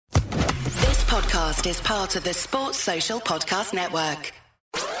podcast is part of the Sports Social Podcast Network.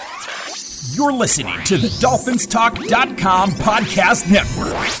 You're listening to the DolphinsTalk.com podcast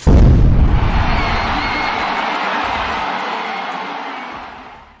network.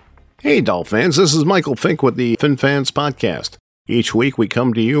 Hey, Dolphins, this is Michael Fink with the FinFans Podcast. Each week we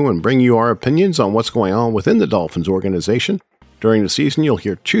come to you and bring you our opinions on what's going on within the Dolphins organization. During the season, you'll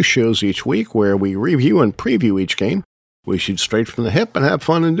hear 2 shows each week where we review and preview each game. We shoot straight from the hip and have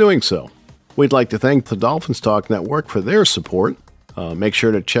fun in doing so. We'd like to thank the Dolphins Talk Network for their support. Make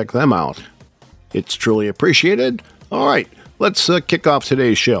sure to check them out. It's truly appreciated. All right, let's kick off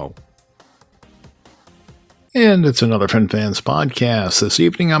today's show. And it's another FinFans Podcast. This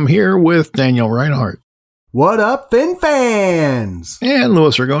evening I'm here with Daniel Reinhardt. What up, FinFans? And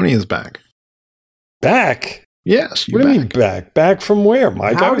Louis Rigoni is back. Back? Yes, you're back. What do you back. mean back? Back from where,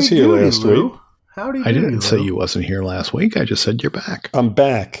 Mike? I was here last week. Howdy I didn't doody, say Lou. you wasn't here last week. I just said you're back. I'm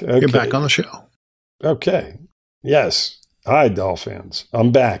back. Okay. You're back on the show. Okay. Yes. Hi, Dolphins.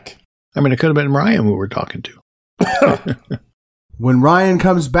 I'm back. I mean, it could have been Ryan we were talking to. When Ryan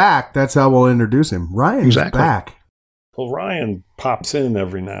comes back, that's how we'll introduce him. Ryan's Exactly. back. Well, Ryan pops in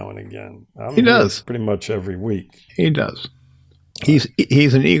every now and again. I'm He does. here pretty much every week. He does. He's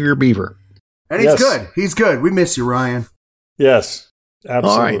an eager beaver. And he's Yes. good. He's good. We miss you, Ryan. Yes. Absolutely.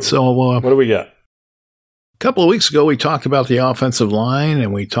 All right, so what do we got? a couple of weeks ago we talked about the offensive line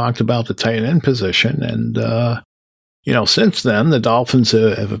and we talked about the tight end position. And, since then the Dolphins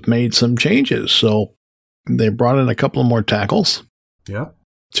have made some changes. So they brought in a couple of more tackles. Yep.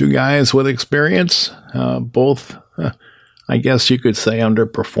 2 guys with experience, both, I guess you could say,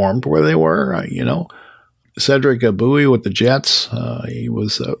 underperformed where they were. Cedric Abui with the Jets. He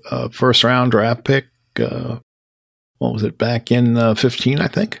was a first-round draft pick. What was it, back in 15, I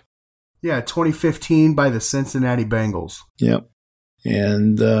think? Yeah, 2015 by the Cincinnati Bengals. Yep.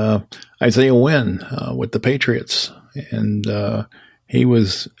 And Isaiah Wynn with the Patriots. And he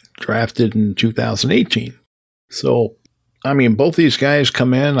was drafted in 2018. So, I mean, both these guys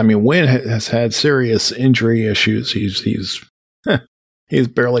come in. I mean, Wynn has had serious injury issues. He's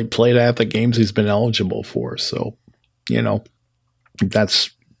barely played at the games he's been eligible for. So, that's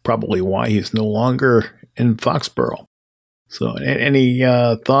probably why he's no longer in Foxborough. So, any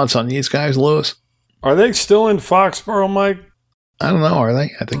thoughts on these guys, Louis? Are they still in Foxborough, Mike? I don't know. Are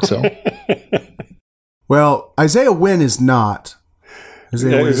they? I think so. Well, Isaiah Wynn is not.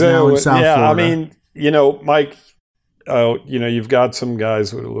 Isaiah Wynn is now in South Florida. I mean, Mike, you've got some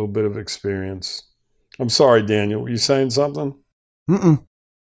guys with a little bit of experience. I'm sorry, Daniel. Were you saying something? Mm-mm.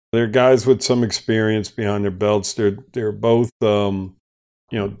 They're guys with some experience behind their belts. They're both,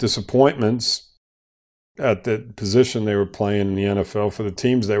 disappointments at the position they were playing in the NFL for the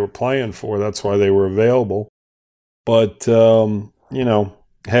teams they were playing for. That's why they were available. But,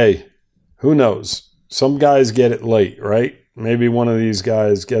 hey, who knows? Some guys get it late, right? Maybe one of these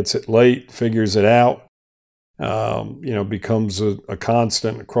guys gets it late, figures it out, becomes a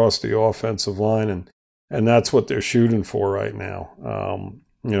constant across the offensive line. And that's what they're shooting for right now.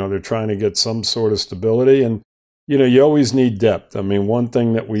 They're trying to get some sort of stability. And, you always need depth. I mean, one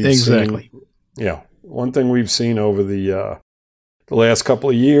thing that we've seen. Yeah. One thing we've seen over the last couple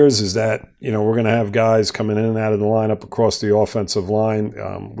of years is that, we're going to have guys coming in and out of the lineup across the offensive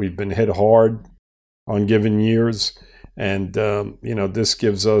line. We've been hit hard on given years. And, this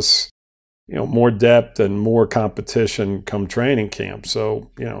gives us, more depth and more competition come training camp.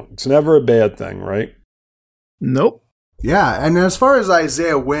 So, it's never a bad thing, right? Nope. Yeah, and as far as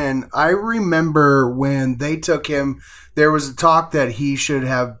Isaiah Wynn, I remember when they took him, there was a talk that he should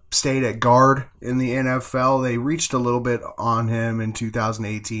have stayed at guard in the NFL. They reached a little bit on him in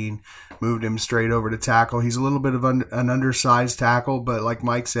 2018, moved him straight over to tackle. He's a little bit of an undersized tackle, but like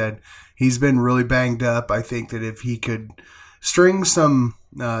Mike said, he's been really banged up. I think that if he could string some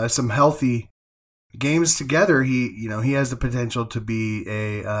healthy games together, he has the potential to be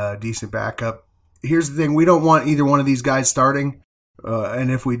a decent backup. Here's the thing. We don't want either one of these guys starting. And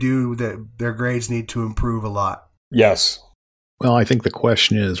if we do, their grades need to improve a lot. Yes. Well, I think the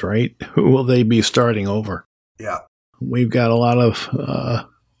question is, right, who will they be starting over? Yeah. We've got a lot of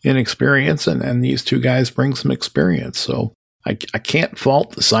inexperience, and these 2 guys bring some experience. So I can't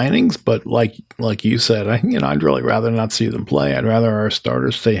fault the signings, but like you said, I'd really rather not see them play. I'd rather our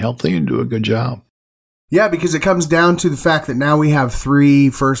starters stay healthy and do a good job. Yeah, because it comes down to the fact that now we have 3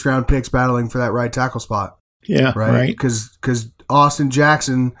 first-round picks battling for that right tackle spot. Yeah, right. Because Austin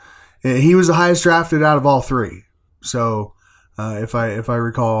Jackson, he was the highest drafted out of all 3. So if I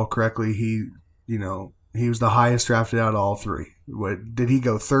recall correctly, he was the highest drafted out of all 3. What did he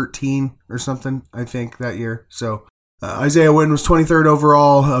go 13 or something? I think that year. So Isaiah Wynn was 23rd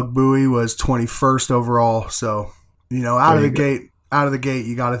overall. Bowie was 21st overall. So, out of the gate,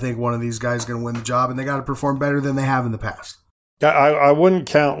 you got to think one of these guys is going to win the job, and they got to perform better than they have in the past. I wouldn't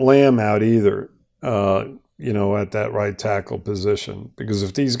count Lamb out either, at that right tackle position, because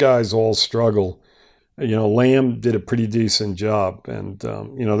if these guys all struggle, Lamb did a pretty decent job, and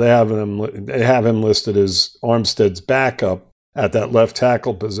they have him listed as Armstead's backup at that left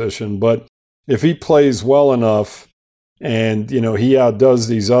tackle position. But if he plays well enough, and he outdoes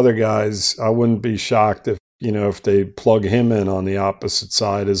these other guys, I wouldn't be shocked if they plug him in on the opposite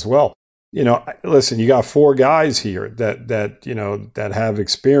side as well. Listen, you got 4 guys here that have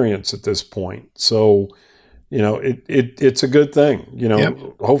experience at this point, so it's a good thing. Yep.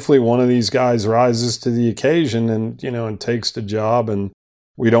 Hopefully one of these guys rises to the occasion and takes the job, and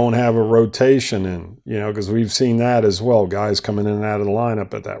we don't have a rotation in, because we've seen that as well, guys coming in and out of the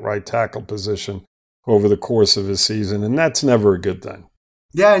lineup at that right tackle position over the course of a season, and that's never a good thing.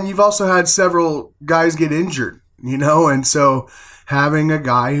 Yeah, and you've also had several guys get injured, and so having a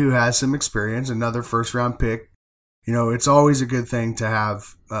guy who has some experience, another first-round pick, it's always a good thing to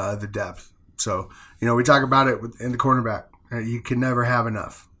have the depth. So, we talk about it in the cornerback. You can never have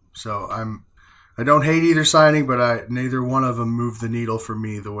enough. So I don't hate either signing, but neither one of them move the needle for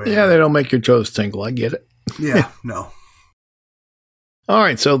me the way. Yeah, they don't make your toes tingle. I get it. Yeah, no. All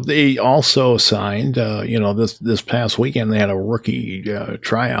right, so they also signed, this past weekend they had a rookie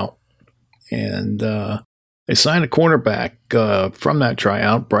tryout, and they signed a cornerback from that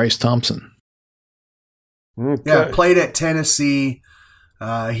tryout, Bryce Thompson. Okay. Yeah, played at Tennessee.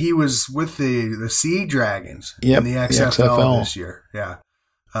 He was with the Sea Dragons in the XFL this year. Yeah,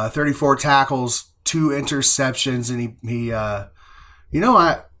 34 tackles, 2 interceptions, and he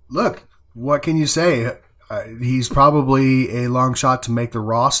look, what can you say? He's probably a long shot to make the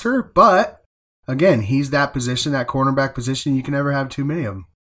roster, but again, he's that position, that cornerback position. You can never have too many of them.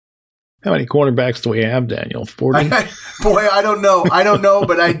 How many cornerbacks do we have, Daniel? 40? Boy, I don't know.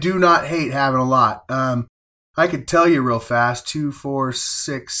 But I do not hate having a lot. I could tell you real fast. 2, 4,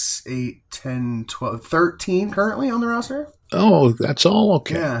 6, 8, 10, 12, 13 currently on the roster. Oh, that's all?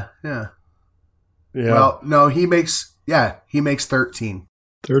 Okay. Yeah. Well, no, he makes 13.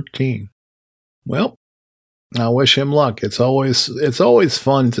 13. Well, I wish him luck. It's always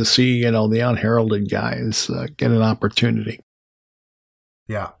fun to see, the unheralded guys get an opportunity.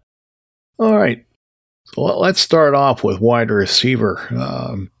 Yeah. All right. So let's start off with wide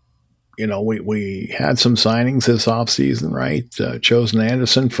receiver. We had some signings this offseason, right? Chosen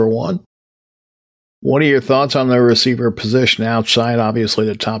Anderson for one. What are your thoughts on the receiver position outside, obviously,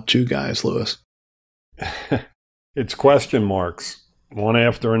 the top 2 guys, Lewis? It's question marks, one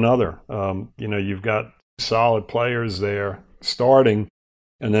after another. You've got solid players there starting,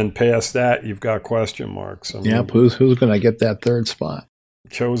 and then past that, you've got question marks. Who's going to get that 3rd spot?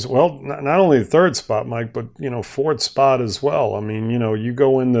 Not only the 3rd spot, Mike, but 4th spot as well. You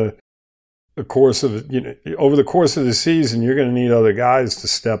go in the course of over the course of the season, you're going to need other guys to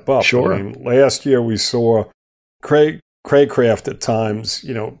step up. Sure. Last year we saw Craycraft at times,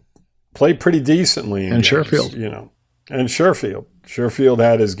 play pretty decently in and games, Sherfield, and Sherfield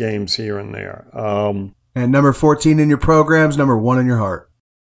had his games here and there. And number 14 in your programs, number 1 in your heart.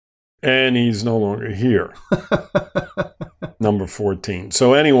 And he's no longer here. Number 14.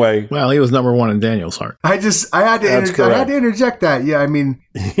 So anyway, well, he was number 1 in Daniel's heart. I had to interject that. Yeah,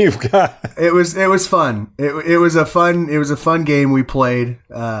 you've got it was fun. It was a fun game we played.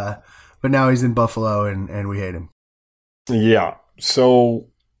 But now he's in Buffalo and we hate him. Yeah. So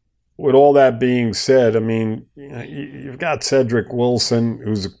with all that being said, you've got Cedric Wilson,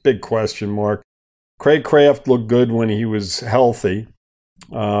 who's a big question mark. Craycraft looked good when he was healthy.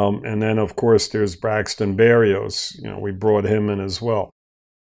 And then, of course, there's Braxton Berrios. We brought him in as well.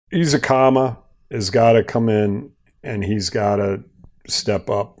 Izakama has got to come in, and he's got to step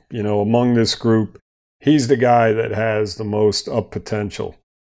up. Among this group, he's the guy that has the most up potential,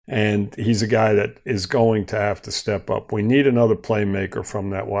 and he's a guy that is going to have to step up. We need another playmaker from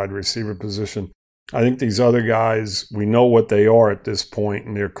that wide receiver position. I think these other guys, we know what they are at this point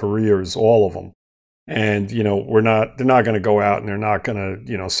in their careers, all of them. And, they're not going to go out and they're not going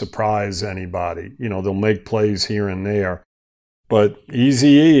to, surprise anybody. They'll make plays here and there. But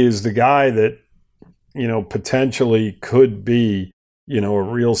Eazy-E is the guy that, potentially could be, a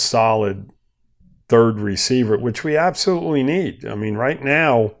real solid 3rd receiver, which we absolutely need. Right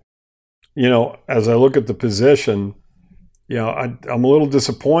now, as I look at the position, I'm a little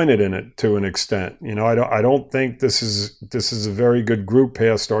disappointed in it to an extent. I don't think this is a very good group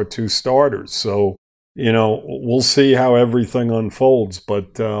past our 2 starters. So, we'll see how everything unfolds.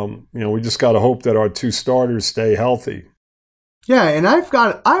 But, we just got to hope that our two starters stay healthy. Yeah, and I've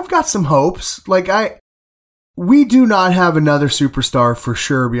got some hopes. We do not have another superstar for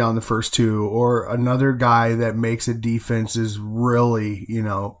sure beyond the first two, or another guy that makes a defenses really,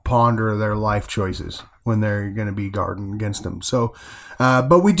 ponder their life choices when they're going to be guarding against them. So,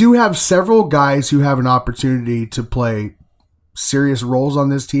 but we do have several guys who have an opportunity to play serious roles on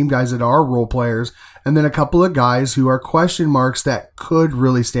this team, guys that are role players, and then a couple of guys who are question marks that could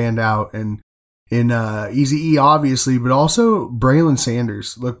really stand out. And in Eazy-E, obviously, but also Braylon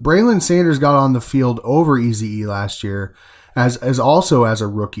Sanders. Look, Braylon Sanders got on the field over Eazy-E last year as a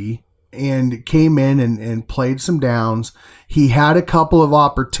rookie, and came in and played some downs. He had a couple of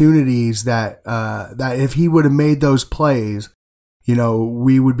opportunities that if he would have made those plays,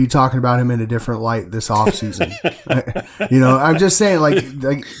 we would be talking about him in a different light this offseason. I'm just saying, like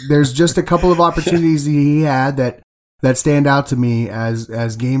there's just a couple of opportunities he had that stand out to me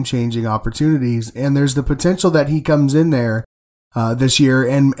as game-changing opportunities. And there's the potential that he comes in there this year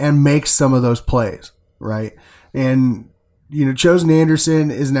and makes some of those plays, right? And, Chosen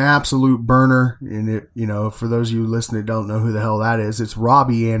Anderson is an absolute burner. And, for those of you listening that don't know who the hell that is, it's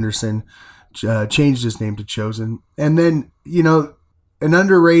Robbie Anderson, changed his name to Chosen. And then, an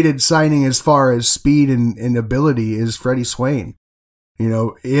underrated signing as far as speed and ability is Freddie Swain.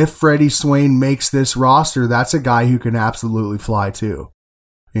 If Freddie Swain makes this roster, that's a guy who can absolutely fly too.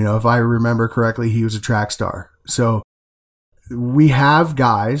 If I remember correctly, he was a track star. So we have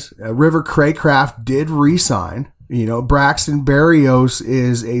guys. River Craycraft did re-sign. Braxton Berrios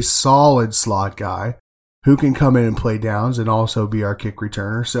is a solid slot guy who can come in and play downs and also be our kick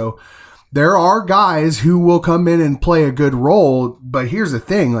returner. So there are guys who will come in and play a good role. But here's the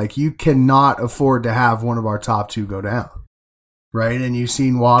thing, you cannot afford to have one of our top two go down. Right, and you've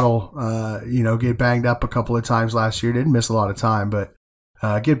seen Waddle, get banged up a couple of times last year. Didn't miss a lot of time, but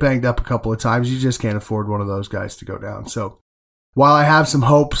get banged up a couple of times. You just can't afford one of those guys to go down. So while I have some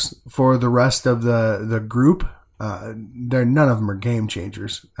hopes for the rest of the group, none of them are game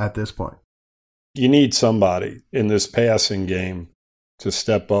changers at this point. You need somebody in this passing game to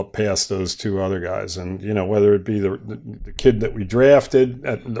step up past those two other guys. And, whether it be the kid that we drafted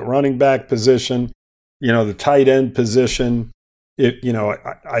at the running back position, the tight end position,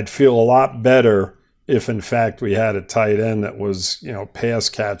 I'd feel a lot better if, in fact, we had a tight end that was, pass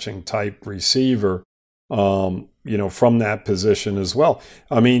catching type receiver, from that position as well.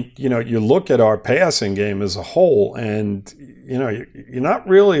 I mean, you look at our passing game as a whole, and, you're not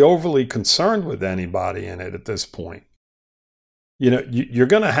really overly concerned with anybody in it at this point. You're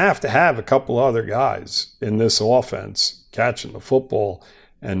going to have a couple other guys in this offense catching the football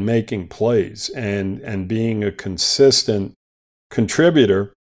and making plays and being a consistent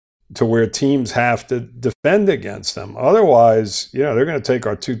contributor to where teams have to defend against them. Otherwise, they're going to take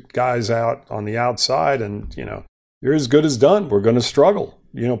our two guys out on the outside and, you're as good as done. We're going to struggle,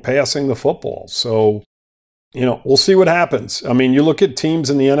 passing the football. So, we'll see what happens. I mean, you look at teams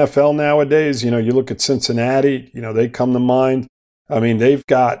in the NFL nowadays, you look at Cincinnati, they come to mind. I mean, they've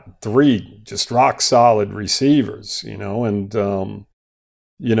got three just rock solid receivers, and,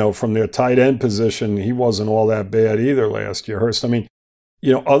 from their tight end position, he wasn't all that bad either last year. Hurst, I mean,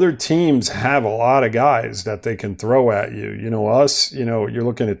 other teams have a lot of guys that they can throw at you. Us, you're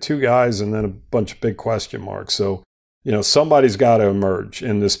looking at two guys and then a bunch of big question marks. So, somebody's got to emerge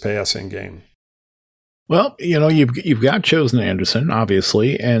in this passing game. Well, you've got Chosen Anderson,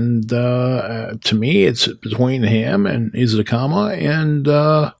 obviously, and to me, it's between him and Izukama and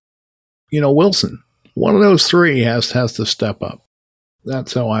Wilson. One of those three has to step up.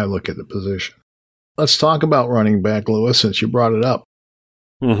 That's how I look at the position. Let's talk about running back, Lewis, since you brought it up.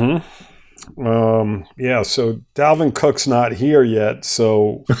 Yeah, so Dalvin Cook's not here yet,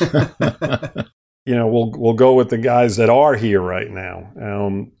 so we'll go with the guys that are here right now.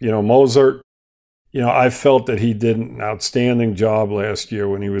 Mozart, I felt that he did an outstanding job last year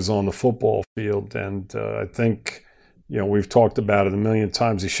when he was on the football field, and I think we've talked about it a million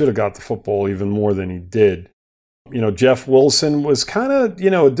times. He should have got the football even more than he did. Jeff Wilson was kind of,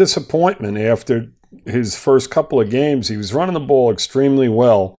 a disappointment after his first couple of games. He was running the ball extremely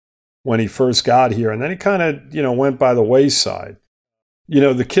well when he first got here, and then he kind of, went by the wayside.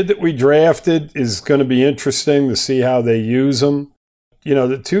 The kid that we drafted is going to be interesting to see how they use him.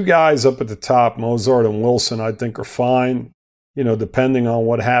 The two guys up at the top, Mozart and Wilson, I think are fine, depending on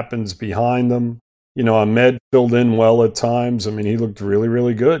what happens behind them. Ahmed filled in well at times. I mean, he looked really,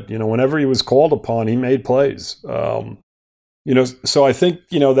 really good. Whenever he was called upon, he made plays. So I think,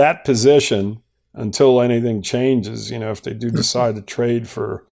 that position, until anything changes, if they do decide to trade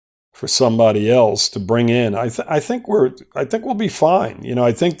for, for somebody else to bring in, I think we'll be fine.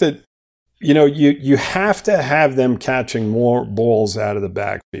 I think that, you have to have them catching more balls out of the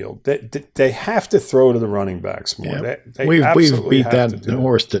backfield. They have to throw to the running backs more. Yeah. They We've beat that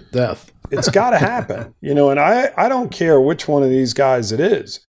horse to death. It's got to happen, and I don't care which one of these guys it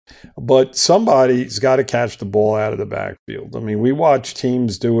is, but somebody's got to catch the ball out of the backfield. I mean, we watch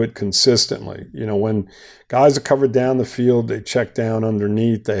teams do it consistently. When guys are covered down the field, they check down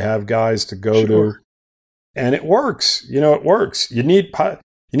underneath. They have guys to go to, and it works. It works. You need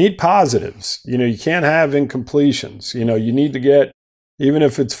positives. You can't have incompletions. You need to get, even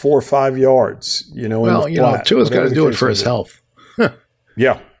if it's 4 or 5 yards. Tua's got to do it for his health.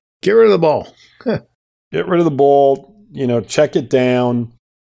 Yeah. Get rid of the ball. Get rid of the ball. Check it down.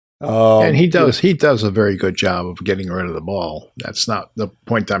 And he does a very good job of getting rid of the ball. That's not the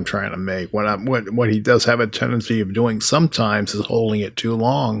point I'm trying to make. What he does have a tendency of doing sometimes is holding it too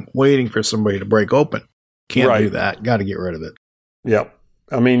long, waiting for somebody to break open. Can't do that. Got to get rid of it. Yep.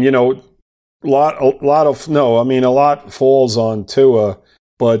 I mean, a lot falls on Tua,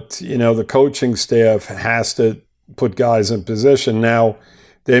 but the coaching staff has to put guys in position. Now,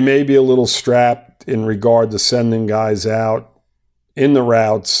 they may be a little strapped in regard to sending guys out in the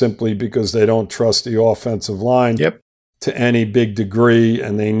routes simply because they don't trust the offensive line to any big degree,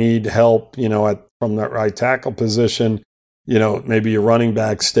 and they need help, from that right tackle position. Maybe your running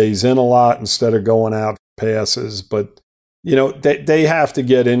back stays in a lot instead of going out passes, but they have to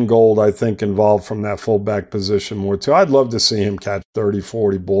get Ingold, I think, involved from that fullback position more too. I'd love to see him catch 30,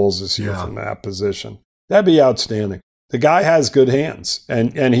 40 balls this year from that position. That'd be outstanding. The guy has good hands,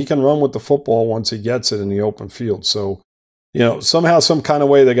 and he can run with the football once he gets it in the open field. So, somehow, some kind of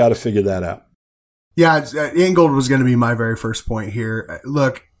way, they got to figure that out. Yeah, Ingold was going to be my very first point here.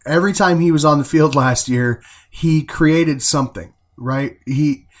 Look, every time he was on the field last year, he created something, right?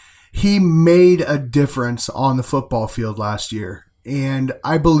 He made a difference on the football field last year. And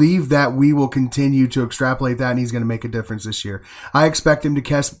I believe that we will continue to extrapolate that, and he's going to make a difference this year. I expect him to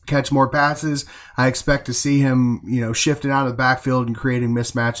catch more passes. I expect to see him, shifting out of the backfield and creating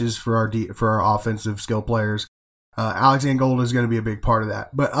mismatches for our offensive skill players. Alex Ingold is going to be a big part of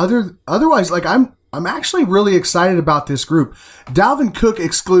that. But otherwise, I'm actually really excited about this group. Dalvin Cook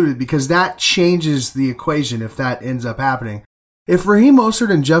excluded, because that changes the equation if that ends up happening. If Raheem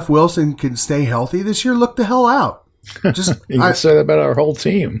Mostert and Jeff Wilson can stay healthy this year, look the hell out. You can say that about our whole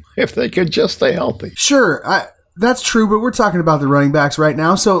team. If they could just stay healthy. Sure, that's true, but we're talking about the running backs right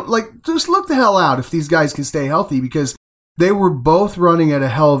now. So, just look the hell out if these guys can stay healthy, because they were both running at a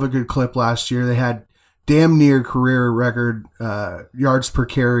hell of a good clip last year. They had damn near career record yards per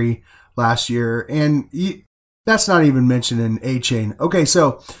carry last year, and that's not even mentioning A-Chain. Okay,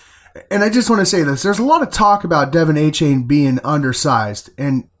 so, and I just want to say this. There's a lot of talk about Devin A-Chain being undersized,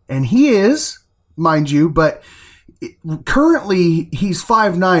 and he is, mind you, but currently he's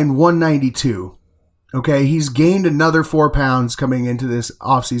 5'9", 192. Okay, he's gained another 4 pounds coming into this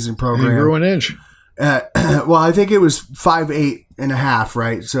offseason program. He grew an inch. Well, I think it was 5'8" and a half,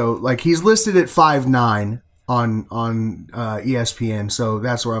 right? So, he's listed at 5'9" on ESPN, so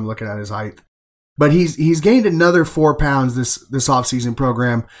that's where I'm looking at his height. But he's gained another 4 pounds this offseason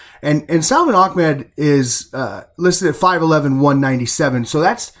program, and Salvon Ahmed is listed at 5'11", 197. So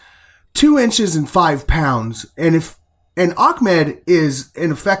that's 2 inches and 5 pounds. And Ahmed is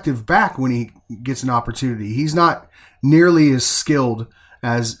an effective back when he gets an opportunity. He's not nearly as skilled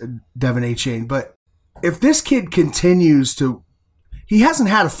as Devin A-Chain, but if this kid continues to, he hasn't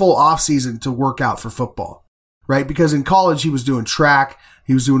had a full offseason to work out for football, right? Because in college he was doing track,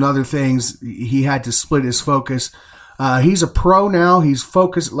 he was doing other things. He had to split his focus. He's a pro now. He's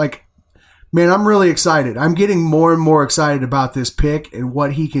focused. Man, I'm really excited. I'm getting more and more excited about this pick and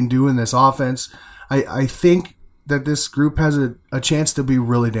what he can do in this offense. I think that this group has a chance to be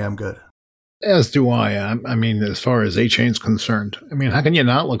really damn good. As do I. I mean, as far as A-Chain's concerned, how can you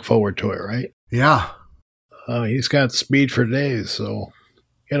not look forward to it, right? Yeah. He's got speed for days, so,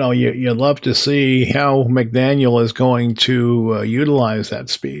 you'd love to see how McDaniel is going to utilize that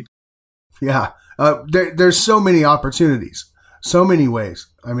speed. Yeah. There's so many opportunities, so many ways.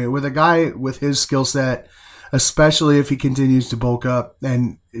 With a guy with his skill set, especially if he continues to bulk up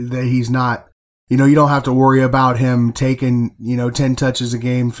and that he's not, you don't have to worry about him taking, 10 touches a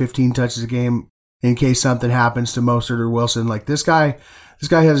game, 15 touches a game in case something happens to Mostert or Wilson. This guy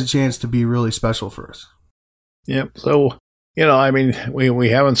has a chance to be really special for us. Yep. So, we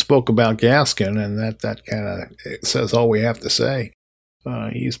haven't spoke about Gaskin, and that kind of says all we have to say.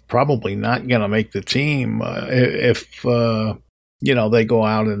 He's probably not going to make the team if they go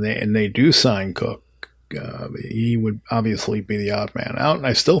out and they do sign Cook. he would obviously be the odd man out, and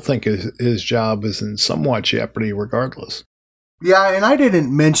I still think his job is in somewhat jeopardy regardless. Yeah, and I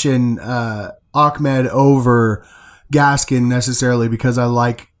didn't mention Ahmed over Gaskin necessarily because I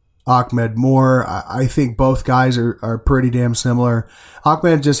like Ahmed more. I think both guys are pretty damn similar.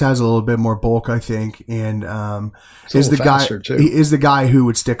 Ahmed just has a little bit more bulk, I think, and is the guy who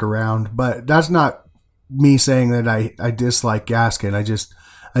would stick around. But that's not me saying that I dislike Gaskin.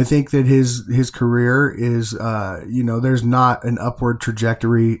 I think that his career is there's not an upward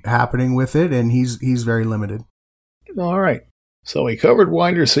trajectory happening with it, and he's very limited. All right. So we covered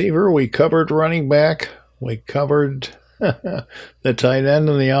wide receiver, we covered running back, we covered the tight end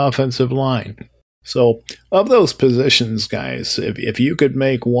and the offensive line. So of those positions, guys, if you could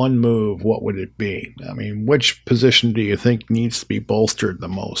make one move, what would it be? I mean, which position do you think needs to be bolstered the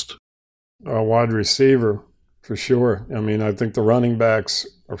most? Wide receiver, for sure. I mean, I think the running backs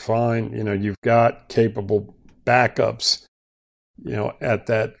are fine. You've got capable backups, at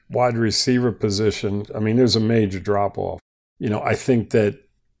that wide receiver position. I mean, there's a major drop-off. I think that...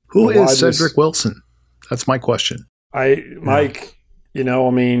 Who is Cedric Wilson? That's my question. Mike,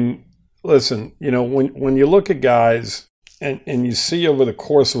 listen, when you look at guys and you see over the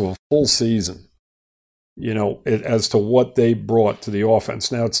course of a full season, as to what they brought to the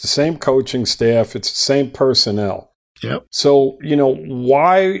offense. Now, it's the same coaching staff. It's the same personnel. Yep. So,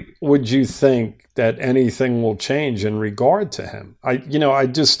 why would you think that anything will change in regard to him? I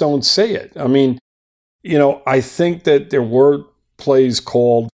just don't see it. I mean, I think that there were plays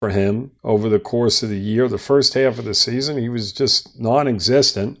called for him over the course of the year. The first half of the season, he was just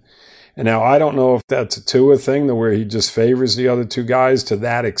non-existent. And now I don't know if that's a Tua thing to where he just favors the other two guys to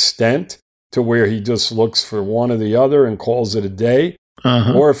that extent, to where he just looks for one or the other and calls it a day,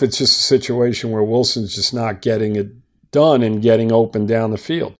 or if it's just a situation where Wilson's just not getting it done and getting open down the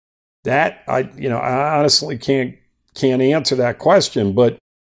field. That I honestly can't answer that question. But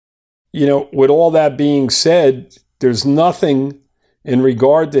with all that being said, there's nothing in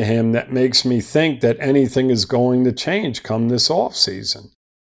regard to him that makes me think that anything is going to change come this offseason.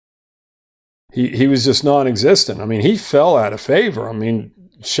 He was just non-existent. I mean, he fell out of favor. I mean,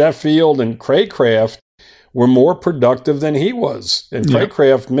 Sheffield and Craycraft were more productive than he was. And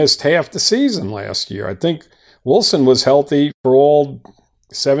Craycraft missed half the season last year. I think Wilson was healthy for all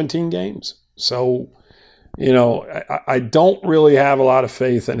 17 games. So, I don't really have a lot of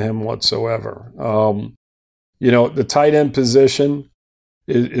faith in him whatsoever. The tight end position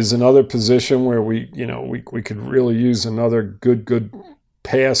is another position where we could really use another good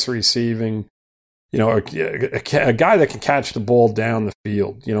pass receiving, a guy that can catch the ball down the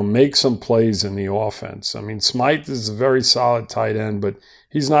field, make some plays in the offense. I mean, Smythe is a very solid tight end, but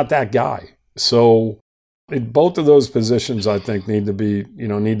he's not that guy. So both of those positions, I think, need to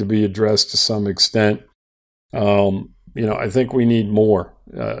be addressed to some extent. I think we need more,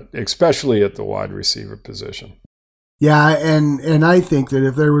 especially at the wide receiver position. Yeah, and I think that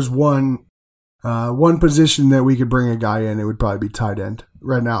if there was one position that we could bring a guy in, it would probably be tight end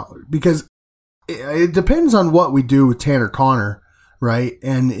right now, because it depends on what we do with Tanner Connor, right?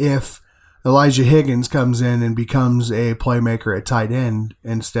 And if Elijah Higgins comes in and becomes a playmaker at tight end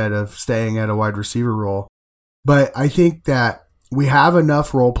instead of staying at a wide receiver role. But I think that we have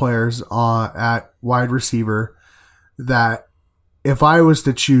enough role players at wide receiver that if I was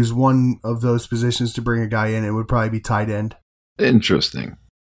to choose one of those positions to bring a guy in, it would probably be tight end. Interesting.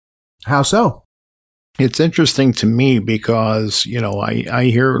 How so? It's interesting to me because, I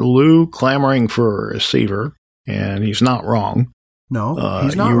hear Lou clamoring for a receiver, and he's not wrong. No,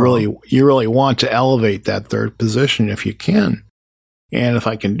 he's not wrong. You really want to elevate that third position if you can. And if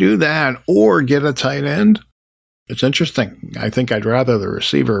I can do that or get a tight end, it's interesting. I think I'd rather the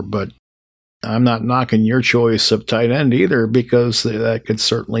receiver, but I'm not knocking your choice of tight end either, because that could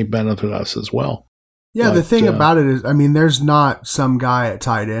certainly benefit us as well. Yeah, but the thing about it is, there's not some guy at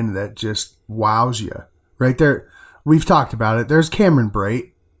tight end that just wows you. Right there, we've talked about it. There's Cameron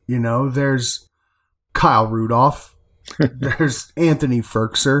Brate, there's Kyle Rudolph, there's Anthony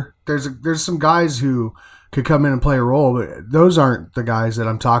Ferkser. There's some guys who could come in and play a role, but those aren't the guys that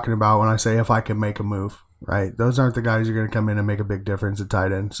I'm talking about when I say if I can make a move, right? Those aren't the guys who are going to come in and make a big difference at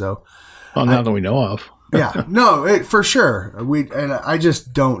tight end. So, well, not that we know of. Yeah, no, for sure. I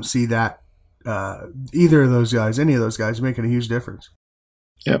just don't see that either of those guys, any of those guys, making a huge difference.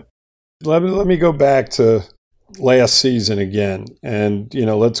 Yep. Let me go back to last season again, and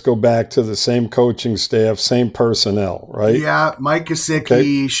let's go back to the same coaching staff, same personnel, right? Yeah, Mike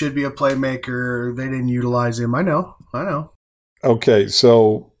Gesicki should be a playmaker. They didn't utilize him. I know. Okay,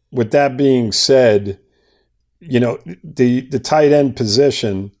 so with that being said, the tight end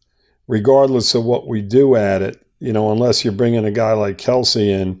position, regardless of what we do at it, unless you're bringing a guy like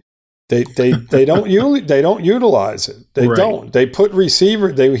Kelsey in, they don't utilize it. They Right. don't. They put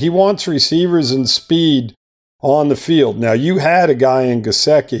he wants receivers and speed on the field. Now, you had a guy in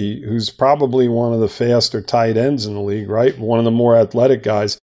Gesicki who's probably one of the faster tight ends in the league, right? One of the more athletic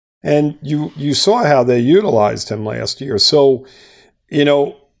guys. And you saw how they utilized him last year. So,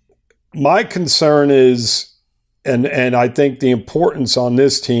 my concern is, and I think the importance on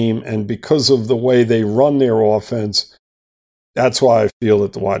this team, and because of the way they run their offense, that's why I feel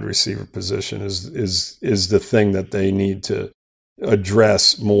that the wide receiver position is the thing that they need to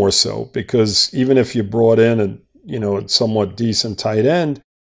address more so. Because even if you brought in a somewhat decent tight end,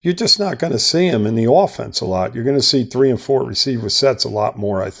 you're just not going to see him in the offense a lot. You're going to see 3 and 4 receiver sets a lot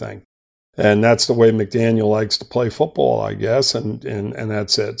more, I think. And that's the way McDaniel likes to play football, I guess, and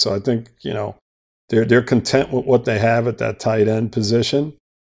that's it. So I think, they're content with what they have at that tight end position,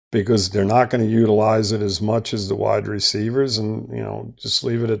 because they're not going to utilize it as much as the wide receivers, and, just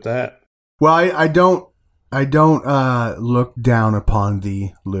leave it at that. Well, I don't look down upon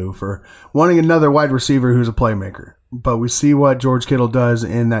the Lou for wanting another wide receiver who's a playmaker. But we see what George Kittle does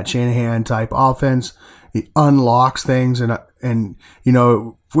in that Shanahan type offense. He unlocks things, and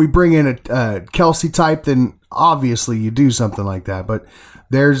if we bring in a Kelsey type, then obviously you do something like that. But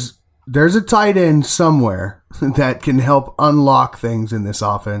there's a tight end somewhere that can help unlock things in this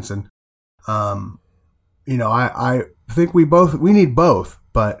offense, and I think we need both.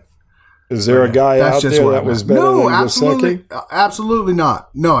 But is there a guy out there that was better than Gesicki? Absolutely not.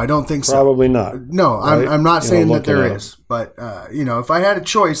 No, I don't think so. Probably not. No, right? I'm not saying that there at is. But, if I had a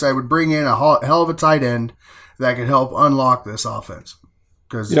choice, I would bring in a hell of a tight end that could help unlock this offense.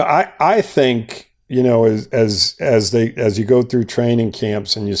 Because I think, as you go through training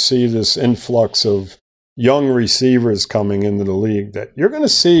camps and you see this influx of young receivers coming into the league, that you're going to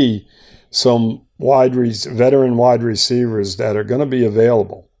see some veteran wide receivers that are going to be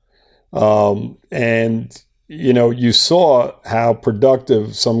available. And you saw how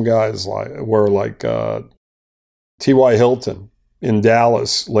productive some guys were, like T.Y. Hilton in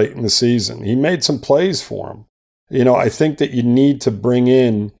Dallas late in the season. He made some plays for him. I think that you need to bring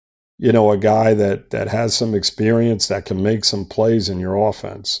in, a guy that has some experience that can make some plays in your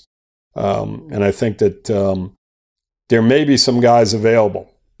offense. And I think that there may be some guys available.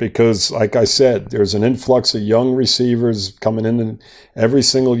 Because, like I said, there's an influx of young receivers coming in, and every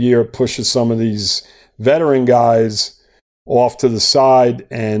single year it pushes some of these veteran guys off to the side.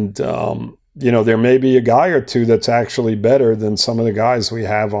 And, there may be a guy or two that's actually better than some of the guys we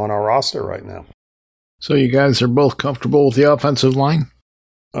have on our roster right now. So you guys are both comfortable with the offensive line?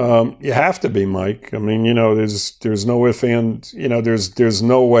 You have to be, Mike. I mean, there's no if and, there's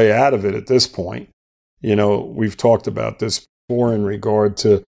no way out of it at this point. We've talked about this before in regard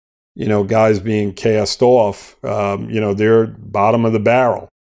to, guys being cast off, they're bottom of the barrel.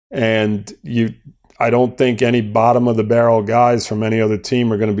 And I don't think any bottom of the barrel guys from any other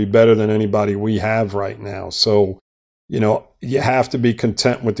team are going to be better than anybody we have right now. So, you have to be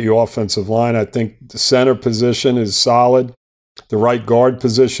content with the offensive line. I think the center position is solid. The right guard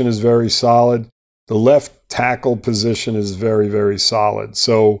position is very solid. The left tackle position is very, very solid.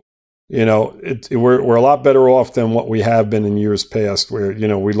 So, we're a lot better off than what we have been in years past, where,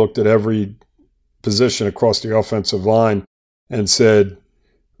 we looked at every position across the offensive line and said,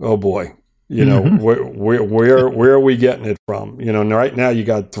 oh boy, where are we getting it from? Right now you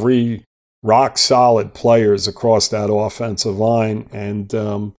got 3 rock solid players across that offensive line, and,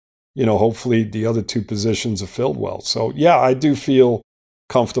 hopefully the other 2 positions are filled well. So yeah, I do feel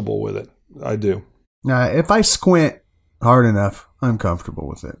comfortable with it. I do. If I squint hard enough, I'm comfortable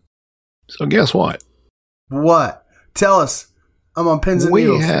with it. So guess what? What? Tell us. I'm on pins and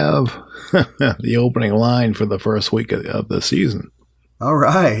needles. We have the opening line for the first week of the season. All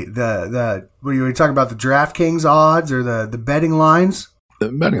right. What are you talking about? The DraftKings odds or the betting lines? The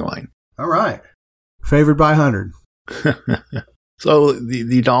betting line. All right. Favored by 100. So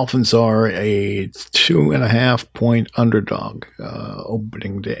the Dolphins are a 2.5 point underdog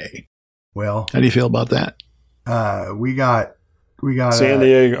opening day. Well, how do you feel about that? We got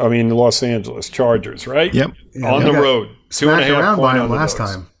Los Angeles Chargers, right? Yep. Yeah, on the road. Smacked 2.5 around by point them last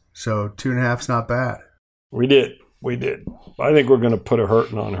underdogs. time. So 2.5's not bad. We did. I think we're going to put a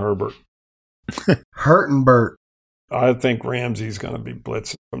hurting on Herbert. Hurting Bert. I think Ramsey's going to be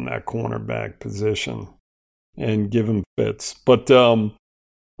blitzing from that cornerback position and give him fits. But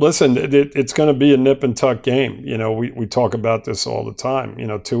listen, it's going to be a nip and tuck game. We talk about this all the time.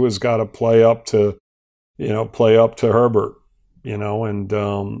 Tua's got to play up to Herbert. And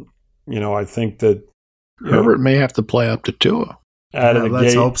I think that Herbert may have to play up to Tua. out of the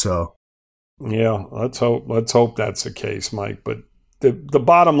let's gate. Hope so. Yeah, let's hope that's the case, Mike. But the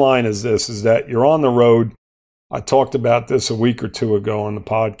bottom line is this, is that you're on the road. I talked about this a week or two ago on the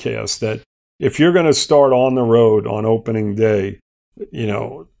podcast, that if you're going to start on the road on opening day,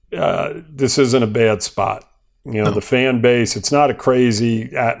 this isn't a bad spot. The fan base, it's not a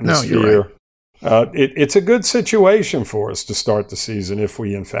crazy atmosphere. No, you're right. It's a good situation for us to start the season if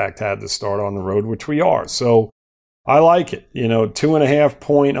we, in fact, had to start on the road, which we are. So I like it.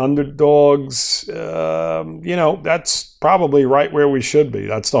 2.5-point underdogs, that's probably right where we should be.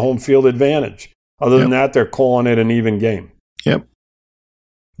 That's the home field advantage. Other than that, they're calling it an even game. Yep.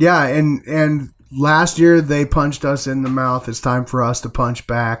 Yeah, and last year they punched us in the mouth. It's time for us to punch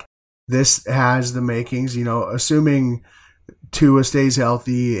back. This has the makings, assuming Tua stays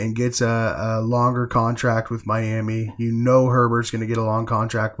healthy and gets a longer contract with Miami. Herbert's going to get a long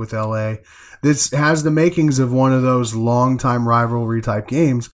contract with LA. This has the makings of one of those long-time rivalry type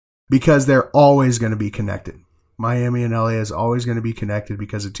games because they're always going to be connected. Miami and LA is always going to be connected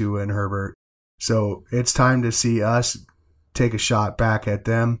because of Tua and Herbert. So it's time to see us take a shot back at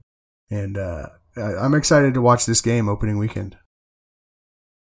them. And I'm excited to watch this game opening weekend.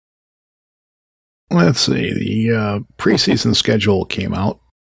 Let's see. The preseason schedule came out.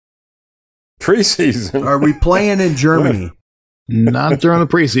 Preseason? Are we playing in Germany? Not during the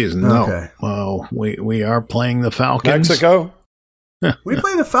preseason, no. Okay. Well, we are playing the Falcons. Mexico? We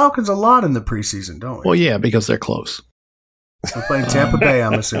play the Falcons a lot in the preseason, don't we? Well, yeah, because they're close. We're playing Tampa Bay,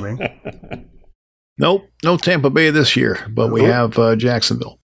 I'm assuming. Nope, no Tampa Bay this year, but we have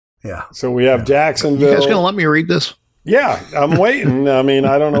Jacksonville. Yeah. So we have Jacksonville. You guys going to let me read this? Yeah, I'm waiting. I mean,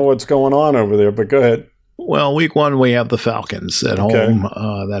 I don't know what's going on over there, but go ahead. Well, week 1, we have the Falcons at home.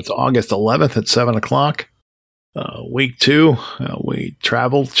 That's August 11th at 7 o'clock. Week 2, we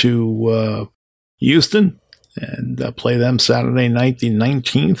travel to Houston and play them Saturday night, the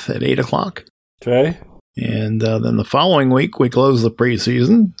 19th at 8 o'clock. Okay. And then the following week, we close the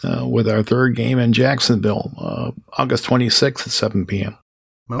preseason with our third game in Jacksonville, August 26th at 7 p.m.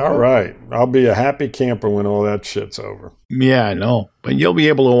 Okay. All right. I'll be a happy camper when all that shit's over. Yeah, I know. But you'll be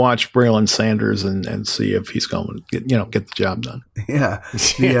able to watch Braylon Sanders and see if he's going to get the job done. Yeah.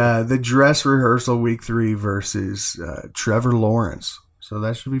 The dress rehearsal week 3 versus Trevor Lawrence. So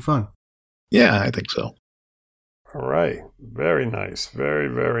that should be fun. Yeah, I think so. All right. Very nice. Very,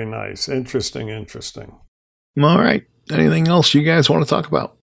 very nice. Interesting. All right. Anything else you guys want to talk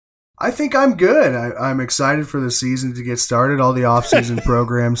about? I think I'm good. I'm excited for the season to get started, all the off-season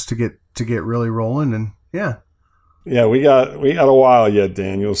programs to get really rolling, and yeah. Yeah, we got a while yet,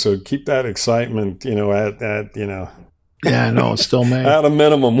 Daniel. So keep that excitement, at Yeah, I know, it's still May. At a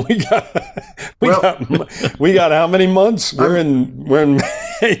minimum, we got how many months? We're in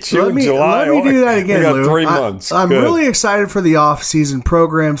May, June, July. Let me do that again, We got Lou. 3 months. I'm really excited for the off-season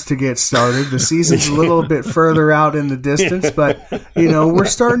programs to get started. The season's a little bit further out in the distance, but we're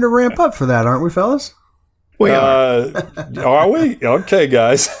starting to ramp up for that, aren't we, fellas? We are. Are we? Okay,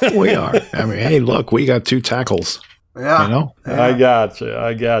 guys. We are. I mean, hey, look, we got 2 tackles. Yeah. Yeah. I got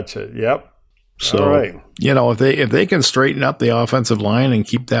you. Yep. So, all right. If they can straighten up the offensive line and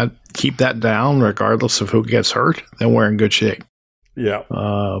keep that down, regardless of who gets hurt, then we're in good shape. Yeah.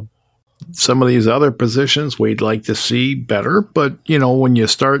 Some of these other positions we'd like to see better, but when you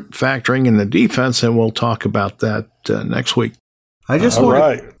start factoring in the defense, and we'll talk about that next week. I just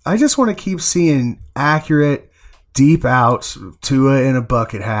want to keep seeing accurate, deep outs, Tua in a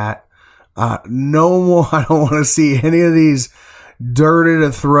bucket hat. No more. I don't want to see any of these dirty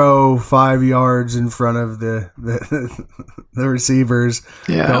to throw 5 yards in front of the receivers.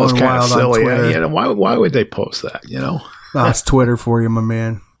 Yeah, that was kind of silly. Why would they post that? That's Twitter for you, my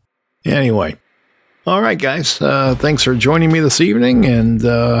man. Anyway, all right, guys. Thanks for joining me this evening, and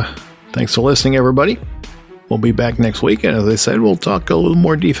thanks for listening, everybody. We'll be back next week, and as I said, we'll talk a little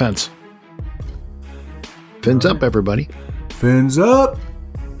more defense. Fins up, everybody. Fins up.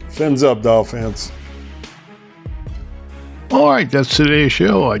 Fins up, Dolphins. All right, that's today's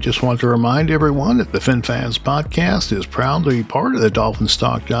show. I just want to remind everyone that the FinFans podcast is proud to be part of the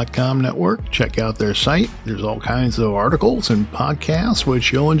DolphinsTalk.com network. Check out their site. There's all kinds of articles and podcasts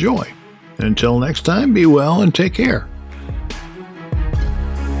which you'll enjoy. And until next time, be well and take care.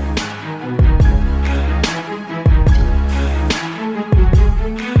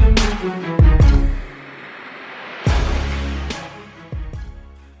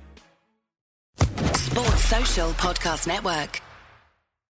 Sports Social Podcast Network.